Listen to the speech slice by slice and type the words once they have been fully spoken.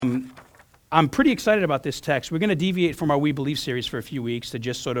I'm pretty excited about this text. We're going to deviate from our We Believe series for a few weeks to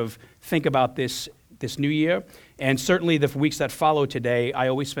just sort of think about this new year. And certainly the weeks that follow today, I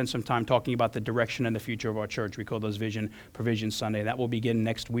always spend some time talking about the direction and the future of our church. We call those Vision Provision Sunday. That will begin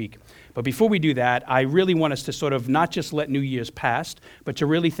next week. But before we do that, I really want us to sort of not just let New Year's pass, but to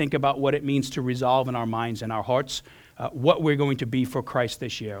really think about what it means to resolve in our minds and our hearts what we're going to be for Christ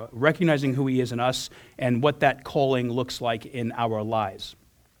this year, recognizing who He is in us and what that calling looks like in our lives.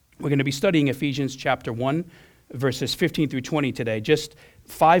 We're going to be studying Ephesians chapter 1, verses 15 through 20 today. Just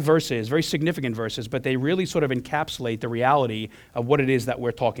 5 verses, very significant verses, but they really sort of encapsulate the reality of what it is that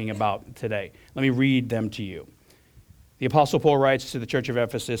we're talking about today. Let me read them to you. The Apostle Paul writes to the church of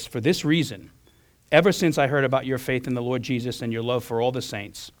Ephesus, "For this reason, ever since I heard about your faith in the Lord Jesus and your love for all the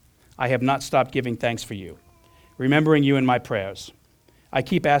saints, I have not stopped giving thanks for you, remembering you in my prayers. I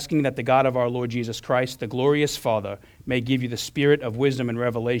keep asking that the God of our Lord Jesus Christ, the glorious Father, may give you the spirit of wisdom and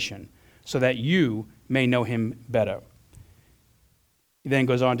revelation, so that you may know Him better." He then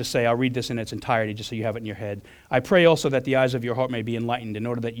goes on to say, I'll read this in its entirety just so you have it in your head. "I pray also that the eyes of your heart may be enlightened, in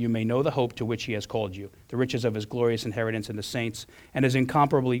order that you may know the hope to which He has called you, the riches of His glorious inheritance in the saints, and His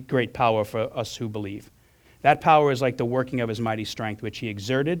incomparably great power for us who believe. That power is like the working of His mighty strength, which He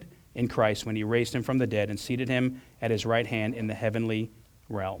exerted in Christ when He raised Him from the dead and seated Him at His right hand in the heavenly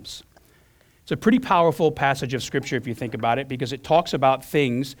realms." It's a pretty powerful passage of Scripture if you think about it, because it talks about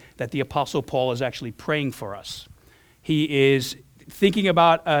things that the Apostle Paul is actually praying for us. He is thinking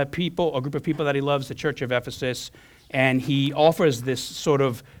about a group of people that he loves, the church of Ephesus, and he offers this sort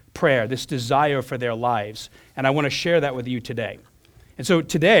of prayer, this desire for their lives. And I want to share that with you today. And so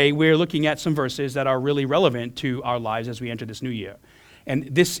today we're looking at some verses that are really relevant to our lives as we enter this new year. And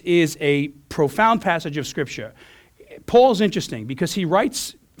this is a profound passage of Scripture. Paul's interesting because he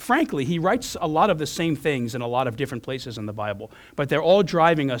writes a lot of the same things in a lot of different places in the Bible, but they're all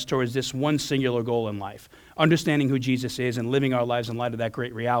driving us towards this one singular goal in life, understanding who Jesus is and living our lives in light of that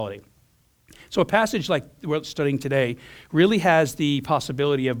great reality. So a passage like we're studying today really has the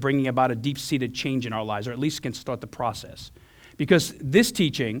possibility of bringing about a deep-seated change in our lives, or at least can start the process. Because this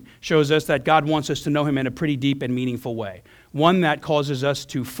teaching shows us that God wants us to know Him in a pretty deep and meaningful way, one that causes us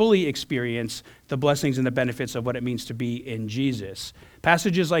to fully experience the blessings and the benefits of what it means to be in Jesus.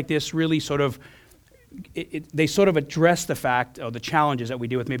 Passages like this really they address the fact of the challenges that we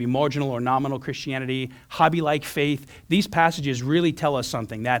deal with, maybe marginal or nominal Christianity, hobby-like faith. These passages really tell us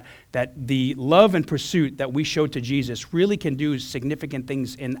something, that the love and pursuit that we show to Jesus really can do significant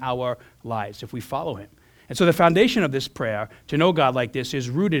things in our lives if we follow Him. And so the foundation of this prayer, to know God like this, is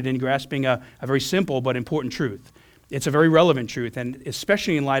rooted in grasping a very simple but important truth. It's a very relevant truth, and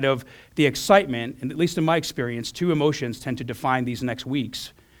especially in light of the excitement, and at least in my experience, 2 emotions tend to define these next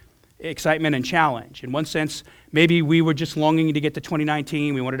weeks: excitement and challenge. In one sense, maybe we were just longing to get to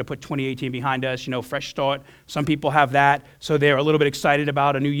 2019. We wanted to put 2018 behind us, fresh start. Some people have that, so they're a little bit excited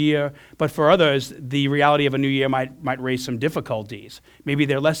about a new year. But for others, the reality of a new year might raise some difficulties. Maybe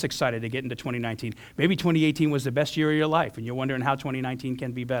they're less excited to get into 2019. Maybe 2018 was the best year of your life, and you're wondering how 2019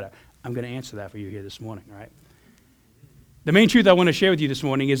 can be better. I'm going to answer that for you here this morning, all right? The main truth I want to share with you this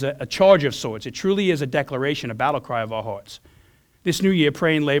morning is a charge of sorts. It truly is a declaration, a battle cry of our hearts. This new year,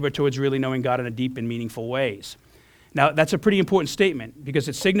 pray and labor towards really knowing God in a deep and meaningful ways. Now, that's a pretty important statement because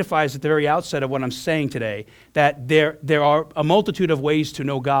it signifies at the very outset of what I'm saying today that there are a multitude of ways to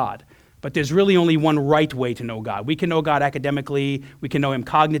know God, but there's really only one right way to know God. We can know God academically, we can know Him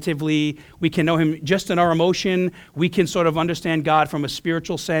cognitively, we can know Him just in our emotion, we can sort of understand God from a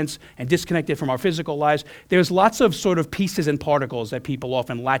spiritual sense and disconnect it from our physical lives. There's lots of sort of pieces and particles that people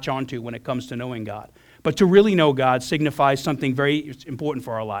often latch onto when it comes to knowing God. But to really know God signifies something very important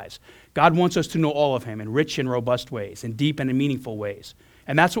for our lives. God wants us to know all of Him in rich and robust ways, in deep and in meaningful ways.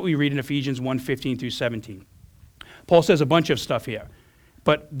 And that's what we read in Ephesians 1:15 through 17. Paul says a bunch of stuff here.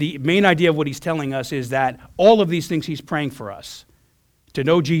 But the main idea of what he's telling us is that all of these things he's praying for us, to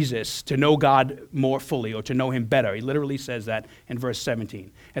know Jesus, to know God more fully, or to know Him better. He literally says that in verse 17.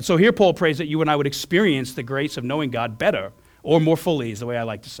 And so here Paul prays that you and I would experience the grace of knowing God better, or more fully is the way I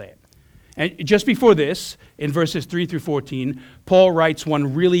like to say it. And just before this, in verses 3 through 14, Paul writes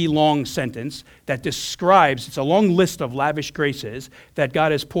one really long sentence that describes, it's a long list of lavish graces that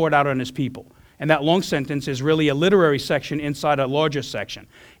God has poured out on His people. And that long sentence is really a literary section inside a larger section.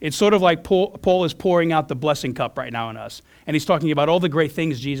 It's sort of like Paul is pouring out the blessing cup right now on us. And he's talking about all the great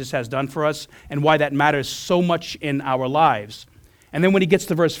things Jesus has done for us and why that matters so much in our lives. And then when he gets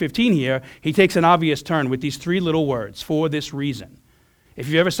to verse 15 here, he takes an obvious turn with these 3 little words: for this reason. If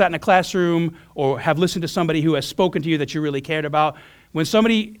you've ever sat in a classroom or have listened to somebody who has spoken to you that you really cared about, When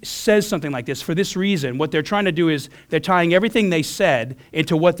somebody says something like this, for this reason, what they're trying to do is they're tying everything they said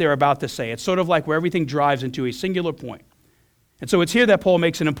into what they're about to say. It's sort of like where everything drives into a singular point. And so it's here that Paul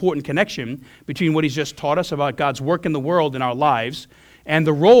makes an important connection between what he's just taught us about God's work in the world in our lives and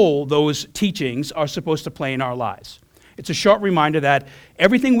the role those teachings are supposed to play in our lives. It's a short reminder that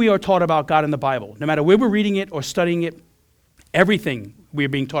everything we are taught about God in the Bible, no matter where we're reading it or studying it, everything we are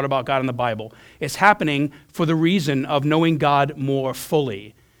being taught about God in the Bible is happening for the reason of knowing God more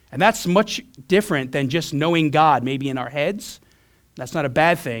fully. And that's much different than just knowing God maybe in our heads. That's not a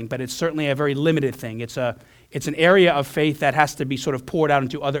bad thing, but it's certainly a very limited thing. It's an area of faith that has to be sort of poured out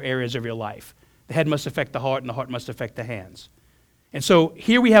into other areas of your life. The head must affect the heart, and the heart must affect the hands. And so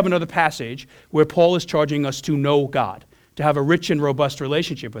here we have another passage where Paul is charging us to know God, to have a rich and robust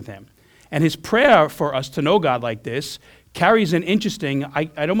relationship with him. And his prayer for us to know God like this carries an interesting,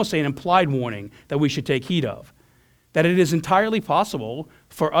 I'd almost say an implied warning that we should take heed of. That it is entirely possible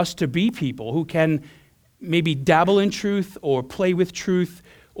for us to be people who can maybe dabble in truth or play with truth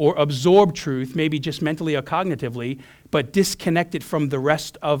or absorb truth, maybe just mentally or cognitively, but disconnect it from the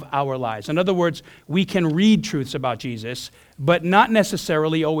rest of our lives. In other words, we can read truths about Jesus, but not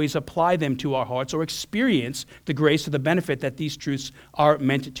necessarily always apply them to our hearts or experience the grace or the benefit that these truths are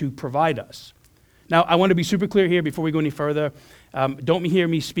meant to provide us. Now, I want to be super clear here before we go any further. Don't hear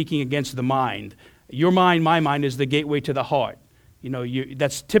me speaking against the mind. Your mind, my mind, is the gateway to the heart. You know,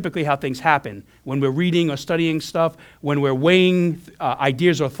 that's typically how things happen. When we're reading or studying stuff, when we're weighing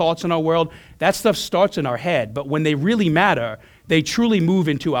ideas or thoughts in our world, that stuff starts in our head. But when they really matter, they truly move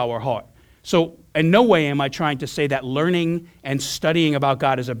into our heart. So in no way am I trying to say that learning and studying about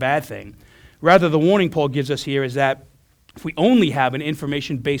God is a bad thing. Rather, the warning Paul gives us here is that if we only have an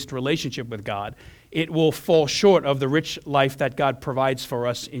information-based relationship with God, it will fall short of the rich life that God provides for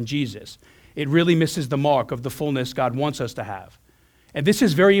us in Jesus. It really misses the mark of the fullness God wants us to have. And this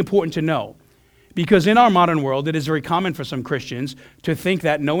is very important to know, because in our modern world, it is very common for some Christians to think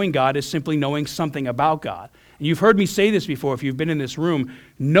that knowing God is simply knowing something about God. And you've heard me say this before if you've been in this room.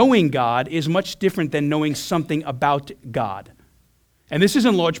 Knowing God is much different than knowing something about God. And this is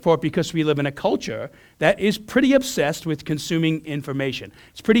in large part because we live in a culture that is pretty obsessed with consuming information.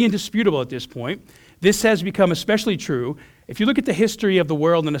 It's pretty indisputable at this point. This has become especially true if you look at the history of the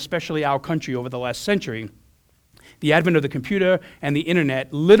world and especially our country over the last century. The advent of the computer and the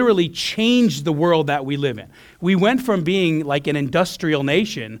internet literally changed the world that we live in. We went from being like an industrial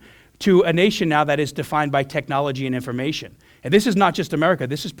nation to a nation now that is defined by technology and information. And this is not just America.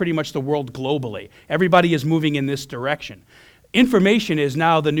 This is pretty much the world globally. Everybody is moving in this direction. Information is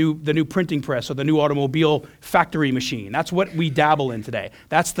now the new printing press or the new automobile factory machine. That's what we dabble in today.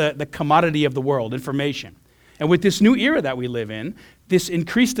 That's the commodity of the world, information. And with this new era that we live in, this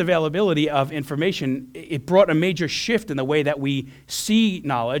increased availability of information, it brought a major shift in the way that we see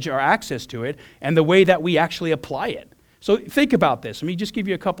knowledge or access to it and the way that we actually apply it. So think about this. Let me just give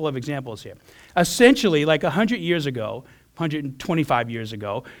you a couple of examples here. Essentially, like 100 years ago, 125 years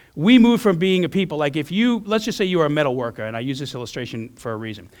ago, we moved from being a people, like let's just say you were a metal worker, and I use this illustration for a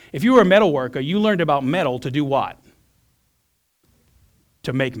reason. If you were a metal worker, you learned about metal to do what?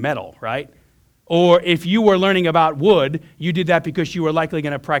 To make metal, right? Or if you were learning about wood, you did that because you were likely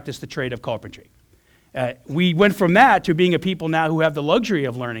going to practice the trade of carpentry. We went from that to being a people now who have the luxury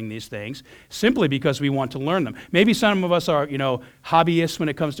of learning these things simply because we want to learn them. Maybe some of us are, hobbyists when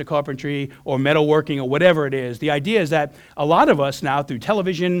it comes to carpentry or metalworking or whatever it is. The idea is that a lot of us now, through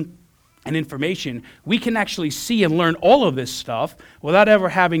television and information, we can actually see and learn all of this stuff without ever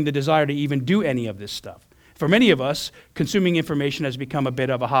having the desire to even do any of this stuff. For many of us, consuming information has become a bit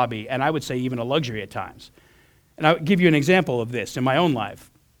of a hobby, and I would say even a luxury at times. And I'll give you an example of this in my own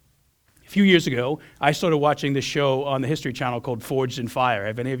life. A few years ago, I started watching this show on the History Channel called Forged in Fire.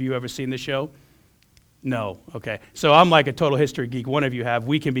 Have any of you ever seen this show? No. Okay. So I'm like a total history geek. One of you have.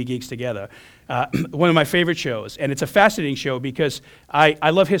 We can be geeks together. One of my favorite shows. And it's a fascinating show because I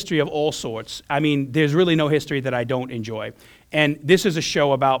love history of all sorts. I mean, there's really no history that I don't enjoy. And this is a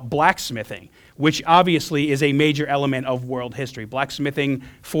show about blacksmithing, which obviously is a major element of world history. Blacksmithing,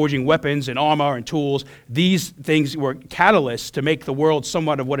 forging weapons and armor and tools, these things were catalysts to make the world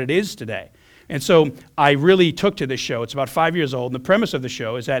somewhat of what it is today. And so I really took to this show. It's about 5 years old, and the premise of the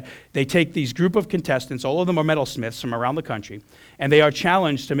show is that they take these group of contestants, all of them are metalsmiths from around the country, and they are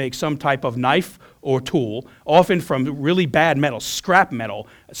challenged to make some type of knife or tool, often from really bad metal, scrap metal.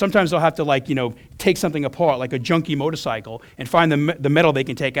 Sometimes they'll have to take something apart, like a junky motorcycle, and find the metal they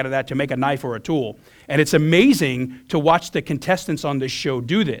can take out of that to make a knife or a tool. And it's amazing to watch the contestants on this show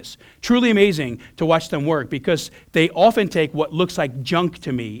do this. Truly amazing to watch them work, because they often take what looks like junk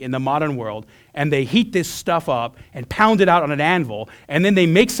to me in the modern world, and they heat this stuff up and pound it out on an anvil, and then they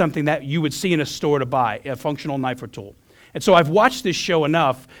make something that you would see in a store to buy, a functional knife or tool. And so I've watched this show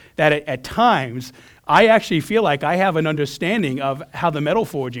enough that at times I actually feel like I have an understanding of how the metal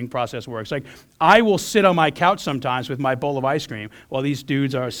forging process works. Like, I will sit on my couch sometimes with my bowl of ice cream while these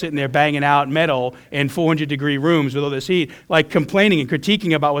dudes are sitting there banging out metal in 400-degree rooms with all this heat, like complaining and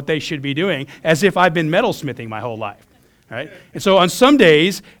critiquing about what they should be doing, as if I've been metalsmithing my whole life. Right? And so on some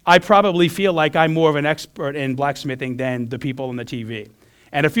days, I probably feel like I'm more of an expert in blacksmithing than the people on the TV.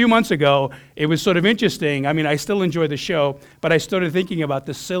 And a few months ago, it was sort of interesting. I mean, I still enjoy the show, but I started thinking about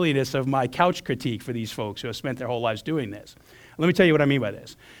the silliness of my couch critique for these folks who have spent their whole lives doing this. Let me tell you what I mean by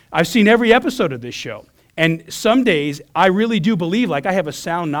this. I've seen every episode of this show, and some days I really do believe like I have a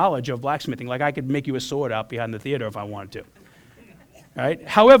sound knowledge of blacksmithing, like I could make you a sword out behind the theater if I wanted to. Right?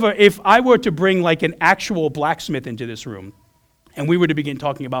 However, if I were to bring like an actual blacksmith into this room, and we were to begin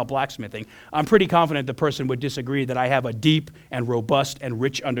talking about blacksmithing, I'm pretty confident the person would disagree that I have a deep and robust and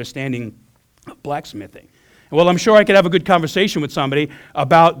rich understanding of blacksmithing. Well, I'm sure I could have a good conversation with somebody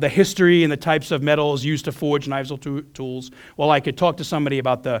about the history and the types of metals used to forge knives or tools. Well, I could talk to somebody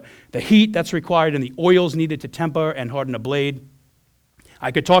about the heat that's required and the oils needed to temper and harden a blade.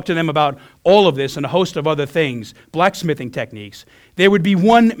 I could talk to them about all of this and a host of other things, blacksmithing techniques. There would be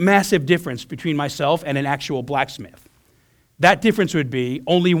one massive difference between myself and an actual blacksmith. That difference would be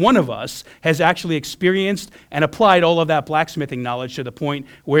only one of us has actually experienced and applied all of that blacksmithing knowledge to the point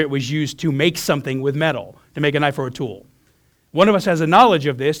where it was used to make something with metal, to make a knife or a tool. One of us has a knowledge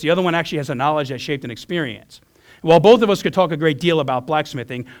of this. The other one actually has a knowledge that shaped an experience. While both of us could talk a great deal about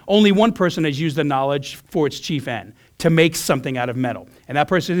blacksmithing, only one person has used the knowledge for its chief end, to make something out of metal. And that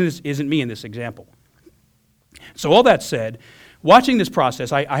person isn't me in this example. So all that said, watching this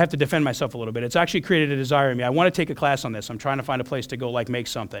process, I have to defend myself a little bit. It's actually created a desire in me. I want to take a class on this. I'm trying to find a place to go make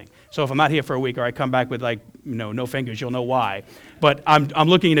something. So if I'm out here for a week or I come back with no fingers, you'll know why. But I'm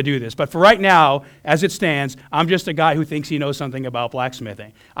looking to do this. But for right now, as it stands, I'm just a guy who thinks he knows something about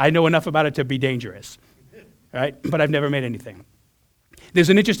blacksmithing. I know enough about it to be dangerous, right? But I've never made anything. There's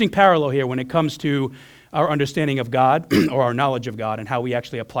an interesting parallel here when it comes to our understanding of God or our knowledge of God and how we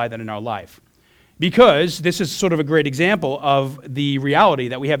actually apply that in our life. Because this is sort of a great example of the reality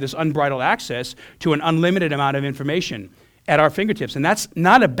that we have this unbridled access to an unlimited amount of information at our fingertips. And that's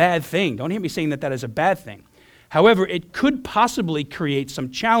not a bad thing. Don't hear me saying that is a bad thing. However, it could possibly create some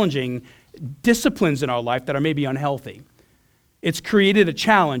challenging disciplines in our life that are maybe unhealthy. It's created a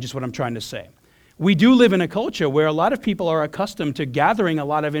challenge, is what I'm trying to say. We do live in a culture where a lot of people are accustomed to gathering a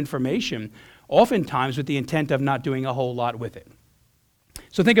lot of information, oftentimes with the intent of not doing a whole lot with it.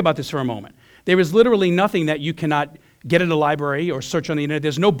 So think about this for a moment. There is literally nothing that you cannot get in a library or search on the internet.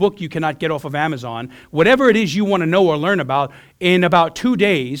 There's no book you cannot get off of Amazon. Whatever it is you want to know or learn about, in about 2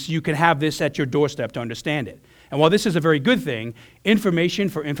 days, you can have this at your doorstep to understand it. And while this is a very good thing, information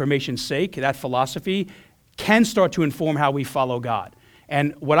for information's sake, that philosophy, can start to inform how we follow God.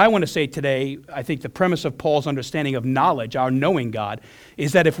 And what I want to say today, I think the premise of Paul's understanding of knowledge, our knowing God,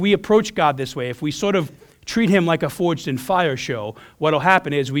 is that if we approach God this way, if we sort of treat him like a forged in fire show, what will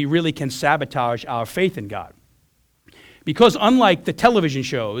happen is we really can sabotage our faith in God. Because unlike the television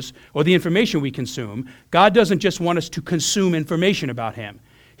shows or the information we consume, God doesn't just want us to consume information about him.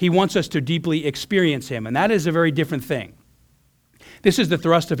 He wants us to deeply experience him, and that is a very different thing. This is the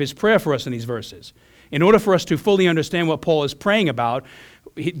thrust of his prayer for us in these verses. In order for us to fully understand what Paul is praying about,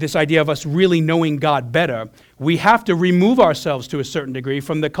 this idea of us really knowing God better, we have to remove ourselves to a certain degree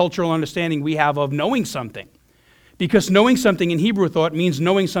from the cultural understanding we have of knowing something. Because knowing something in Hebrew thought means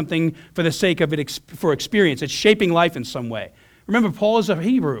knowing something for the sake of it, for experience. It's shaping life in some way. Remember, Paul is a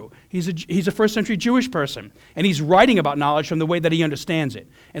Hebrew. He's a first century Jewish person, and he's writing about knowledge from the way that he understands it.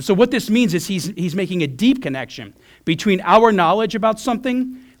 And so what this means is he's making a deep connection between our knowledge about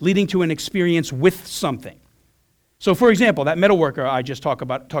something leading to an experience with something. So, for example, that metalworker I just talked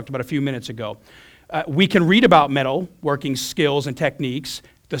about a few minutes ago, we can read about metal working skills and techniques,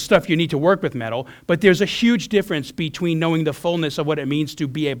 the stuff you need to work with metal, but there's a huge difference between knowing the fullness of what it means to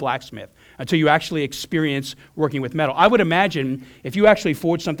be a blacksmith until you actually experience working with metal. I would imagine if you actually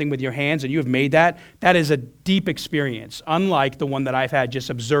forge something with your hands and you have made that is a deep experience, unlike the one that I've had just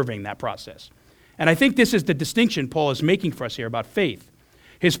observing that process. And I think this is the distinction Paul is making for us here about faith.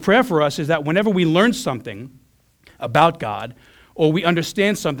 His prayer for us is that whenever we learn something about God, or we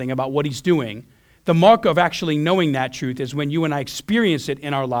understand something about what he's doing, the mark of actually knowing that truth is when you and I experience it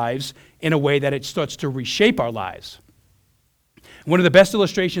in our lives in a way that it starts to reshape our lives. One of the best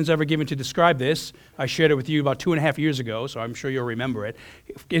illustrations ever given to describe this, I shared it with you about 2.5 years ago, so I'm sure you'll remember it.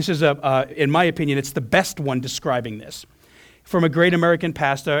 This is, in my opinion, it's the best one describing this, from a great American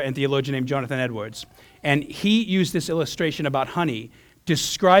pastor and theologian named Jonathan Edwards. And he used this illustration about honey,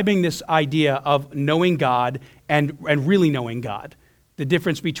 describing this idea of knowing God and really knowing God. The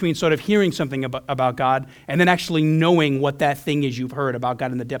difference between sort of hearing something about God and then actually knowing what that thing is you've heard about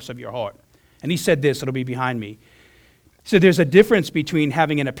God in the depths of your heart. And he said this, it'll be behind me. So there's a difference between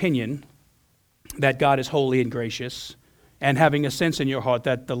having an opinion that God is holy and gracious and having a sense in your heart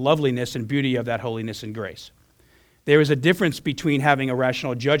that the loveliness and beauty of that holiness and grace. There is a difference between having a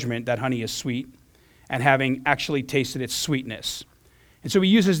rational judgment that honey is sweet and having actually tasted its sweetness. And so he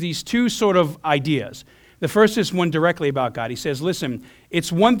uses these two sort of ideas. The first is one directly about God. He says, listen,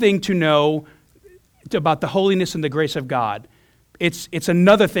 it's one thing to know about the holiness and the grace of God. It's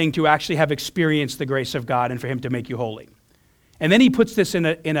another thing to actually have experienced the grace of God and for him to make you holy. And then he puts this in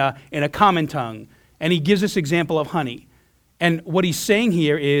a common tongue, and he gives this example of honey. And what he's saying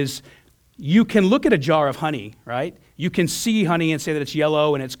here is you can look at a jar of honey, right? You can see honey and say that it's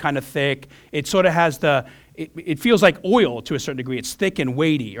yellow and it's kind of thick. It sort of has it feels like oil to a certain degree. It's thick and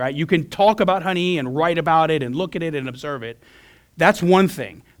weighty, right? You can talk about honey and write about it and look at it and observe it. That's one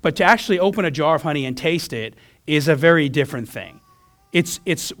thing. But to actually open a jar of honey and taste it is a very different thing.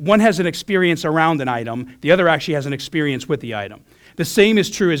 It's one has an experience around an item, the other actually has an experience with the item. The same is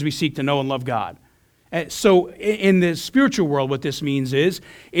true as we seek to know and love God. So in the spiritual world, what this means is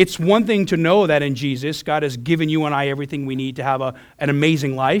it's one thing to know that in Jesus, God has given you and I everything we need to have an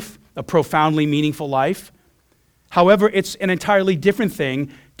amazing life, a profoundly meaningful life. However, it's an entirely different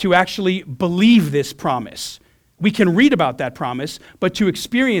thing to actually believe this promise. We can read about that promise, but to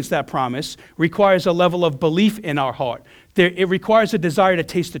experience that promise requires a level of belief in our heart. It requires a desire to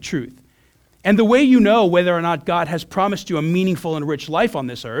taste the truth. And the way you know whether or not God has promised you a meaningful and rich life on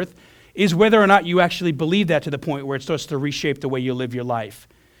this earth is whether or not you actually believe that to the point where it starts to reshape the way you live your life.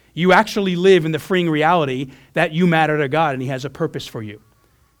 You actually live in the freeing reality that you matter to God and he has a purpose for you.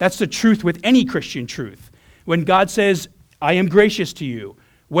 That's the truth with any Christian truth. When God says, I am gracious to you,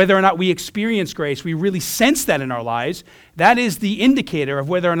 whether or not we experience grace, we really sense that in our lives, that is the indicator of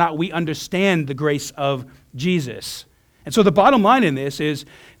whether or not we understand the grace of Jesus. And so the bottom line in this is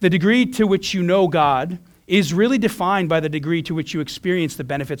the degree to which you know God is really defined by the degree to which you experience the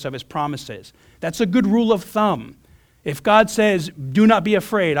benefits of his promises. That's a good rule of thumb. If God says, do not be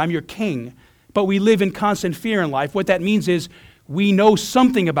afraid, I'm your king, but we live in constant fear in life, what that means is we know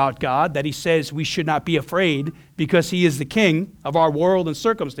something about God, that he says we should not be afraid because he is the king of our world and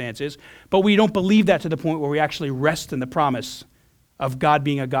circumstances, but we don't believe that to the point where we actually rest in the promise of God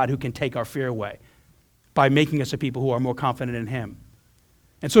being a God who can take our fear away by making us a people who are more confident in him.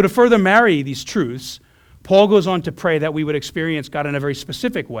 And so to further marry these truths, Paul goes on to pray that we would experience God in a very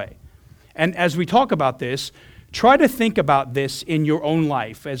specific way. And as we talk about this, try to think about this in your own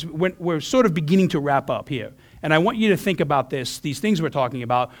life as we're sort of beginning to wrap up here. And I want you to think about these things we're talking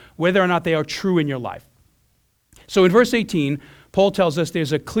about, whether or not they are true in your life. So in verse 18, Paul tells us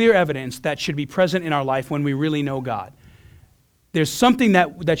there's a clear evidence that should be present in our life when we really know God. There's something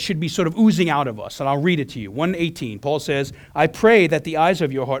that should be sort of oozing out of us, and I'll read it to you. 1:18, Paul says, I pray that the eyes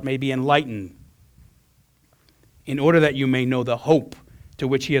of your heart may be enlightened in order that you may know the hope to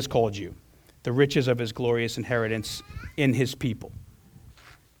which he has called you, the riches of his glorious inheritance in his people.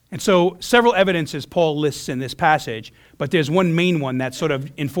 And so several evidences Paul lists in this passage, but there's one main one that sort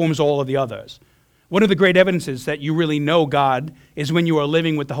of informs all of the others. One of the great evidences that you really know God is when you are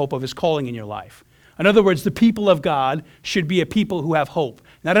living with the hope of his calling in your life. In other words, the people of God should be a people who have hope.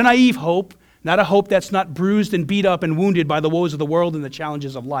 Not a naive hope, not a hope that's not bruised and beat up and wounded by the woes of the world and the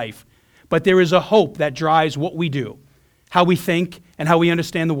challenges of life. But there is a hope that drives what we do, how we think, and how we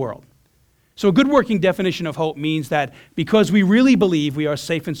understand the world. So a good working definition of hope means that because we really believe we are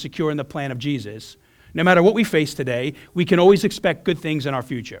safe and secure in the plan of Jesus, no matter what we face today, we can always expect good things in our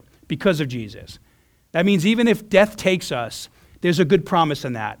future because of Jesus. That means even if death takes us, there's a good promise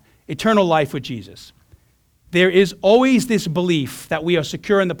in that. Eternal life with Jesus. There is always this belief that we are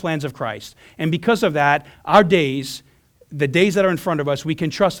secure in the plans of Christ. And because of that, our days, the days that are in front of us, we can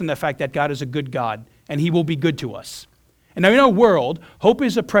trust in the fact that God is a good God and he will be good to us. And now in our world, hope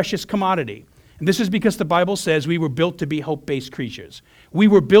is a precious commodity. And this is because the Bible says we were built to be hope-based creatures. We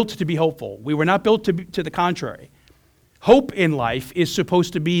were built to be hopeful. We were not built to the contrary. Hope in life is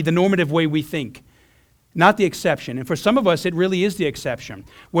supposed to be the normative way we think, not the exception. And for some of us, it really is the exception.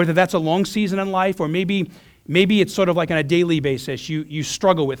 Whether that's a long season in life or maybe maybe it's sort of like on a daily basis, you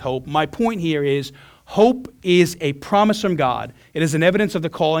struggle with hope. My point here is hope is a promise from God. It is an evidence of the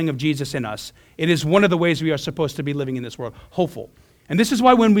calling of Jesus in us. It is one of the ways we are supposed to be living in this world, hopeful. And this is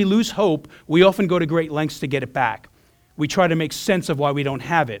why when we lose hope, we often go to great lengths to get it back. We try to make sense of why we don't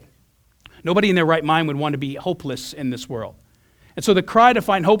have it. Nobody in their right mind would want to be hopeless in this world. And so the cry to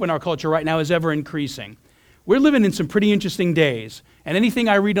find hope in our culture right now is ever increasing. We're living in some pretty interesting days, and anything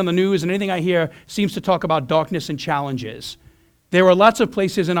I read on the news and anything I hear seems to talk about darkness and challenges. There are lots of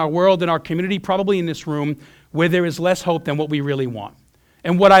places in our world, in our community, probably in this room, where there is less hope than what we really want.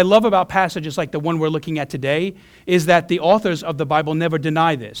 And what I love about passages like the one we're looking at today is that the authors of the Bible never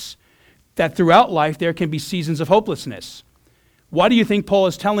deny this, that throughout life there can be seasons of hopelessness. Why do you think Paul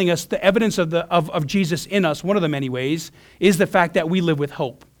is telling us the evidence of Jesus in us, one of the many ways, is the fact that we live with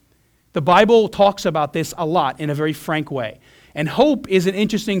hope? The Bible talks about this a lot in a very frank way. And hope is an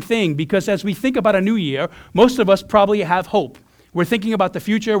interesting thing because as we think about a new year, most of us probably have hope. We're thinking about the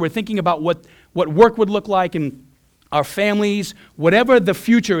future. We're thinking about what work would look like and our families, whatever the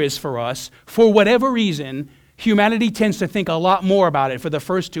future is for us. For whatever reason, humanity tends to think a lot more about it for the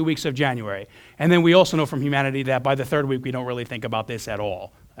first 2 weeks of January. And then we also know from humanity that by the third week, we don't really think about this at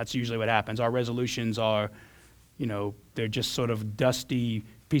all. That's usually what happens. Our resolutions are, they're just sort of dusty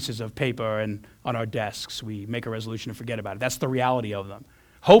pieces of paper and on our desks. We make a resolution and forget about it. That's the reality of them.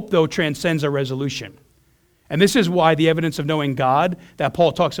 Hope, though, transcends a resolution. And this is why the evidence of knowing God that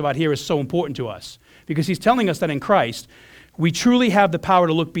Paul talks about here is so important to us. Because he's telling us that in Christ, we truly have the power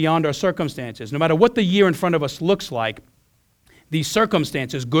to look beyond our circumstances. No matter what the year in front of us looks like, these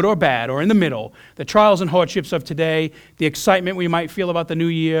circumstances, good or bad, or in the middle, the trials and hardships of today, the excitement we might feel about the new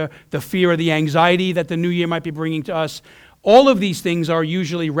year, the fear or the anxiety that the new year might be bringing to us, all of these things are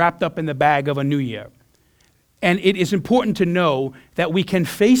usually wrapped up in the bag of a new year. And it is important to know that we can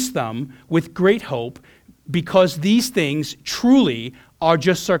face them with great hope because these things truly are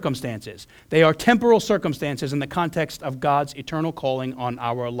just circumstances. They are temporal circumstances in the context of God's eternal calling on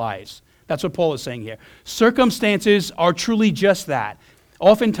our lives. That's what Paul is saying here. Circumstances are truly just that.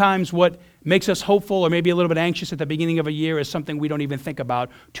 Oftentimes what makes us hopeful or maybe a little bit anxious at the beginning of a year is something we don't even think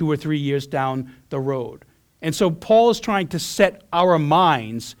about 2 or 3 years down the road. And so Paul is trying to set our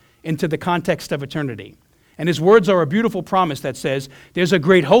minds into the context of eternity. And his words are a beautiful promise that says there's a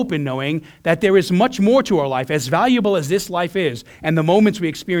great hope in knowing that there is much more to our life, as valuable as this life is and the moments we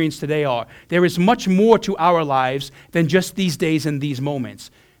experience today are. There is much more to our lives than just these days and these moments.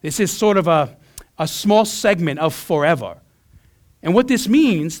 This is sort of a small segment of forever. And what this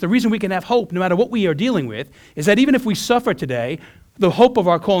means, the reason we can have hope no matter what we are dealing with, is that even if we suffer today, the hope of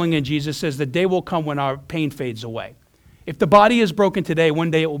our calling in Jesus says the day will come when our pain fades away. If the body is broken today,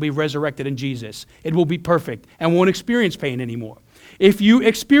 one day it will be resurrected in Jesus. It will be perfect and won't experience pain anymore. If you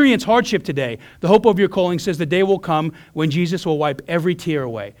experience hardship today, the hope of your calling says the day will come when Jesus will wipe every tear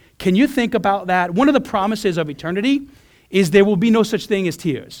away. Can you think about that? One of the promises of eternity is there will be no such thing as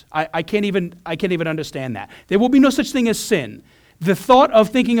tears. I can't even understand that. There will be no such thing as sin. The thought of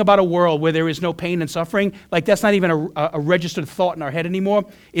thinking about a world where there is no pain and suffering, like that's not even a registered thought in our head anymore,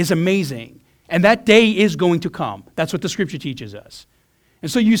 is amazing. And that day is going to come. That's what the Scripture teaches us.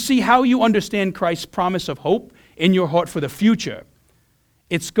 And so you see how you understand Christ's promise of hope in your heart for the future.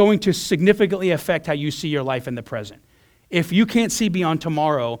 It's going to significantly affect how you see your life in the present. If you can't see beyond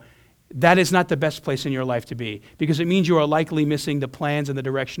tomorrow, that is not the best place in your life to be, because it means you are likely missing the plans and the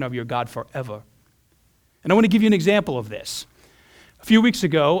direction of your God forever. And I want to give you an example of this. A few weeks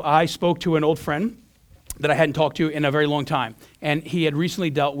ago, I spoke to an old friend that I hadn't talked to in a very long time. And he had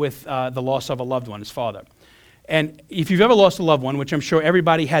recently dealt with the loss of a loved one, his father. And if you've ever lost a loved one, which I'm sure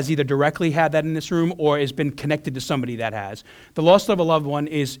everybody has either directly had that in this room or has been connected to somebody that has, the loss of a loved one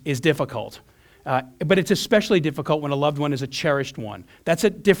is difficult. But it's especially difficult when a loved one is a cherished one. That's a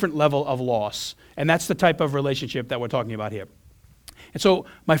different level of loss. And that's the type of relationship that we're talking about here. And so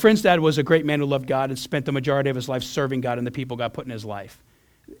my friend's dad was a great man who loved God and spent the majority of his life serving God and the people God put in his life.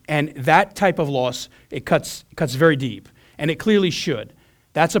 And that type of loss, it cuts very deep, and it clearly should.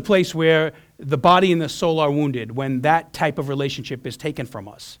 That's a place where the body and the soul are wounded when that type of relationship is taken from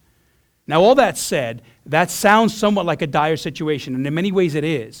us. Now, all that said, that sounds somewhat like a dire situation, and in many ways it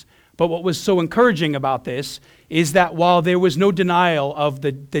is. But what was so encouraging about this is that while there was no denial of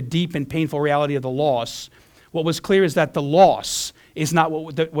the deep and painful reality of the loss, what was clear is that the loss is not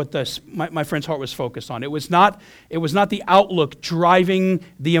what my friend's heart was focused on. It was not the outlook driving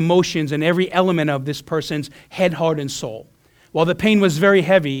the emotions and every element of this person's head, heart, and soul. While the pain was very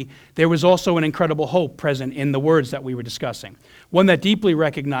heavy, there was also an incredible hope present in the words that we were discussing. One that deeply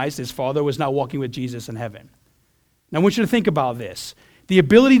recognized his father was now walking with Jesus in heaven. Now I want you to think about this. The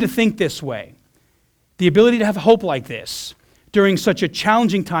ability to think this way, The ability to have hope like this during such a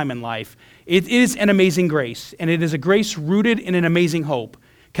challenging time in life, it is an amazing grace, and it is a grace rooted in an amazing hope,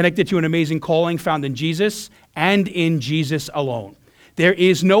 connected to an amazing calling found in Jesus and in Jesus alone. There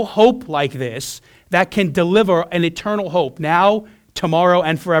is no hope like this that can deliver an eternal hope now, tomorrow,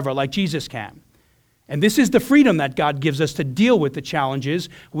 and forever like Jesus can. And this is the freedom that God gives us to deal with the challenges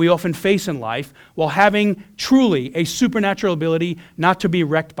we often face in life while having truly a supernatural ability not to be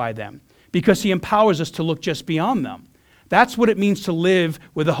wrecked by them, because He empowers us to look just beyond them. That's what it means to live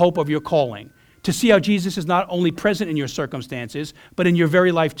with the hope of your calling, to see how Jesus is not only present in your circumstances, but in your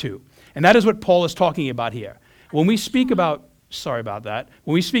very life too. And that is what Paul is talking about here. When we speak about,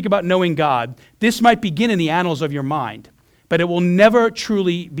 when we speak about knowing God, this might begin in the annals of your mind, but it will never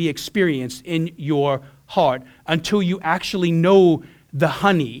truly be experienced in your heart until you actually know the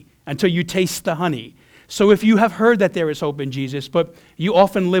honey, until you taste the honey. So if you have heard that there is hope in Jesus, but you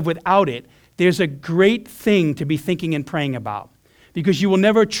often live without it, there's a great thing to be thinking and praying about, because you will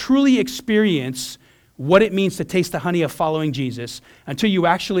never truly experience what it means to taste the honey of following Jesus until you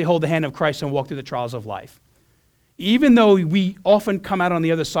actually hold the hand of Christ and walk through the trials of life. Even though we often come out on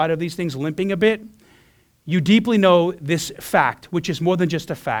the other side of these things limping a bit, you deeply know this fact, which is more than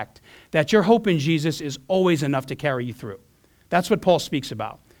just a fact, that your hope in Jesus is always enough to carry you through. That's what Paul speaks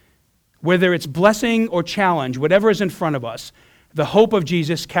about. Whether it's blessing or challenge, whatever is in front of us, the hope of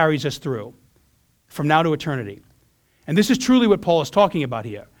Jesus carries us through from now to eternity. And this is truly what Paul is talking about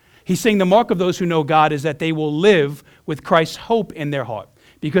here. He's saying the mark of those who know God is that they will live with Christ's hope in their heart,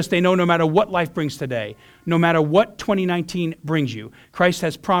 because they know no matter what life brings today, no matter what 2019 brings you, Christ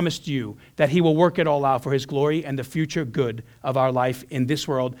has promised you that He will work it all out for His glory and the future good of our life in this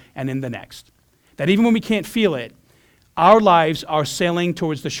world and in the next. That even when we can't feel it, our lives are sailing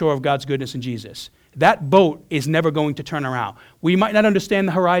towards the shore of God's goodness in Jesus. That boat is never going to turn around. We might not understand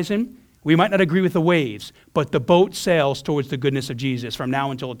the horizon, we might not agree with the waves, but the boat sails towards the goodness of Jesus from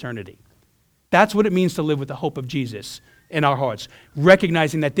now until eternity. That's what it means to live with the hope of Jesus in our hearts,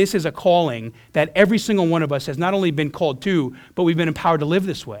 recognizing that this is a calling that every single one of us has not only been called to, but we've been empowered to live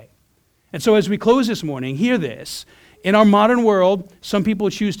this way. And so as we close this morning, hear this. In our modern world, some people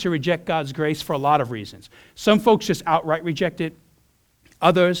choose to reject God's grace for a lot of reasons. Some folks just outright reject it.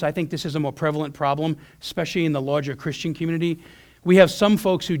 Others, I think this is a more prevalent problem, especially in the larger Christian community. We have some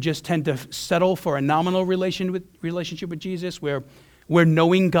folks who just tend to settle for a nominal relationship with Jesus, where we're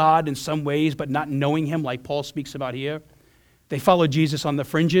knowing God in some ways, but not knowing Him like Paul speaks about here. They follow Jesus on the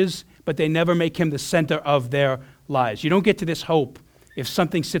fringes, but they never make Him the center of their lives. You don't get to this hope if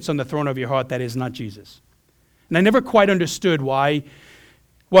something sits on the throne of your heart that is not Jesus. And I never quite understood why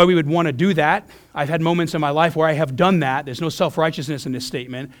we would want to do that. I've had moments in my life where I have done that. There's no self-righteousness in this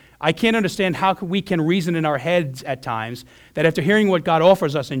statement. I can't understand how we can reason in our heads at times that after hearing what God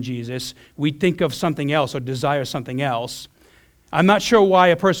offers us in Jesus, we think of something else or desire something else. I'm not sure why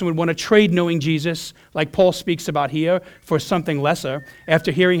a person would want to trade knowing Jesus, like Paul speaks about here, for something lesser,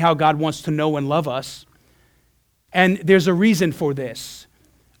 after hearing how God wants to know and love us. And there's a reason for this.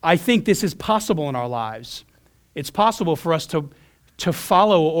 I think this is possible in our lives. It's possible for us to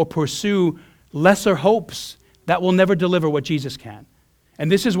follow or pursue lesser hopes that will never deliver what Jesus can.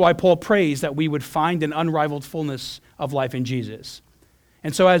 And this is why Paul prays that we would find an unrivaled fullness of life in Jesus.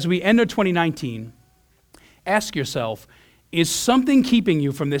 And so as we enter 2019, ask yourself, is something keeping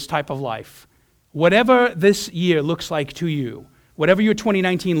you from this type of life? Whatever this year looks like to you, whatever your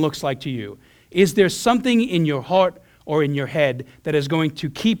 2019 looks like to you, is there something in your heart or in your head that is going to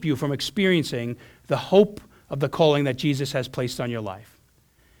keep you from experiencing the hope of the calling that Jesus has placed on your life?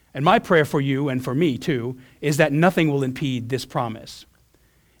 And my prayer for you, and for me too, is that nothing will impede this promise.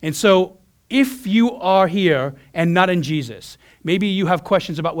 And so if you are here and not in Jesus, maybe you have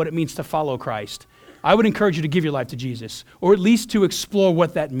questions about what it means to follow Christ, I would encourage you to give your life to Jesus, or at least to explore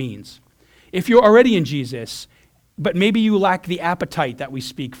what that means. If you're already in Jesus, but maybe you lack the appetite that we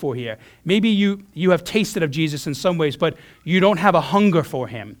speak for here, maybe you have tasted of Jesus in some ways, but you don't have a hunger for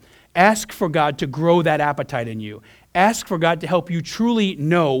Him, ask for God to grow that appetite in you. Ask for God to help you truly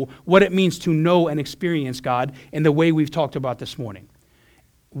know what it means to know and experience God in the way we've talked about this morning.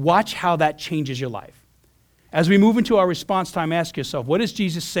 Watch how that changes your life. As we move into our response time, ask yourself, what is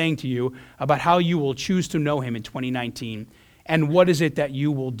Jesus saying to you about how you will choose to know Him in 2019? And what is it that you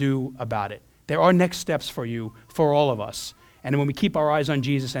will do about it? There are next steps for you, for all of us. And when we keep our eyes on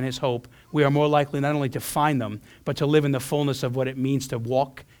Jesus and His hope, we are more likely not only to find them, but to live in the fullness of what it means to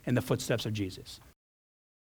walk in the footsteps of Jesus.